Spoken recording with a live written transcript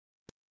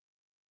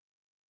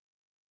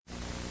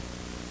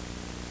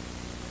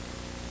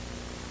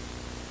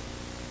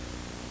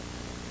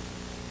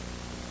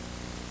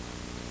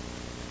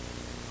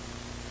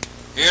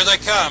Here they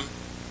come.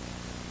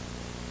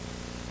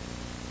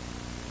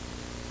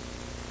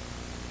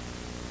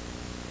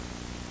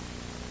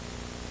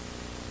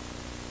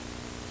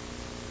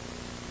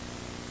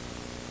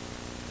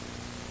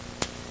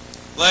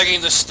 Lagging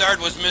the start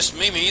was Miss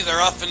Mimi.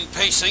 They're off in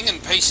pacing,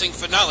 and pacing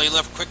finale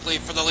left quickly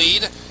for the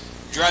lead.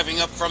 Driving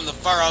up from the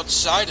far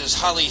outside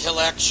is Holly Hill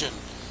Action.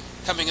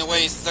 Coming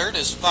away third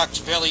is Fox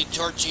Valley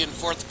Torchy in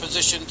fourth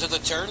position to the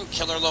turn.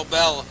 Killer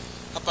Lobell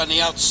up on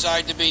the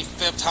outside to be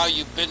fifth. How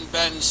You Been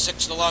Ben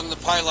sixth along the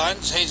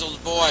pylons. Hazel's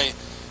Boy.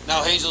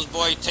 Now Hazel's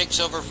Boy takes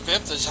over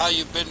fifth as How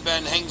You Been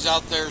Ben hangs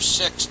out there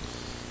sixth.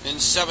 In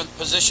seventh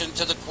position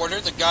to the quarter,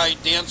 the Guy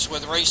Dance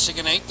with racing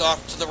in eighth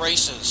off to the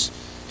races.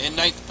 In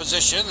ninth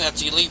position,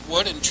 that's Elite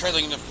Wood, and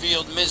trailing the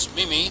field, Ms.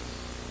 Mimi.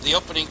 The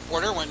opening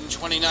quarter went in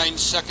 29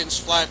 seconds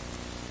flat.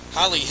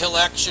 Holly Hill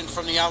Action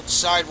from the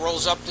outside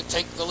rolls up to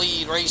take the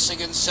lead,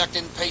 racing in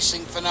second,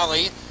 pacing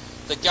finale.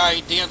 The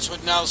Guy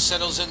Dancewood now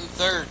settles in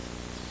third.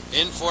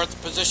 In fourth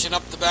position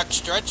up the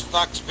backstretch,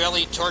 Fox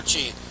Valley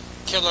Torchy.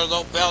 Killer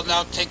Lobell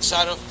now takes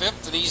out of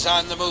fifth, and he's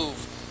on the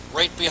move.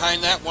 Right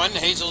behind that one,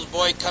 Hazel's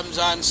Boy comes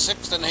on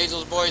sixth, and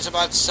Hazel's Boy is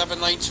about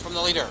 7 lengths from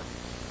the leader.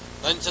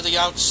 Then to the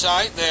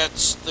outside,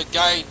 that's the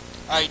Guy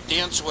I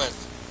Dance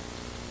With.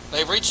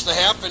 They've reached the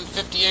half in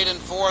 58 and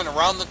 4, and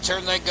around the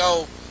turn they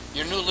go.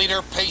 Your new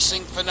leader,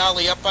 pacing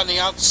finale, up on the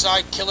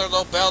outside, Killer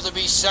Lobell to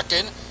be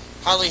second.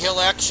 Holly Hill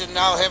Action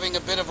now having a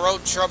bit of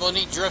road trouble, and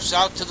he drifts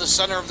out to the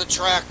center of the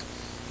track.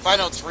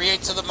 Final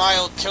 3/8 of the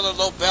mile, Killer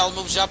Lobell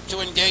moves up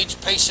to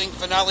engage pacing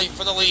finale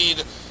for the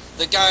lead.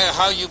 The Guy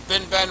How You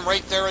Been Ben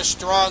right there, a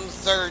strong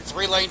third,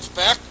 3 lengths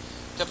back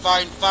to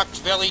find Fox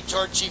Valley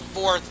Torchy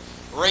fourth.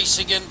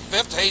 Racing in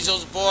fifth,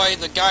 Hazel's Boy,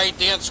 the Guy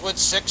Dance with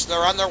sixth.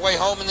 They're on their way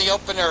home in the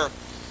opener.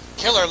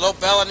 Killer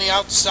Lobell on the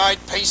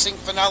outside, pacing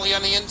finale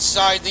on the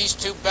inside. These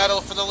two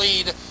battle for the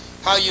lead.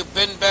 How You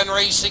Been Ben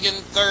racing in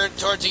third,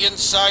 towards the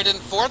inside in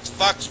fourth.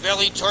 Fox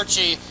Valley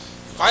Torchy.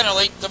 Final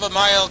 1/8 of a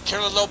mile,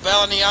 Killer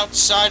Lobell on the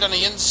outside. On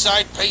the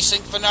inside,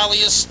 pacing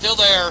finale is still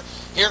there.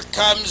 Here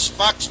comes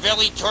Fox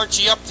Valley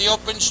Torchy up the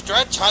open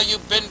stretch. How You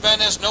Been Ben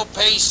has no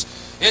pace.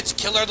 It's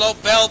Killer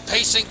Lobell,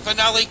 pacing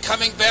finale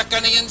coming back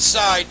on the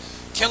inside.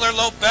 Killer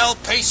Lobell,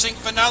 pacing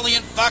finale,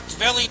 and Fox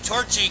Valley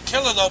Torchy.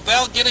 Killer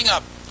Lobell getting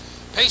up.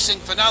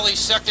 Pacing finale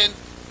second,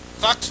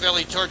 Fox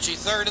Valley Torchy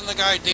third, and the Guy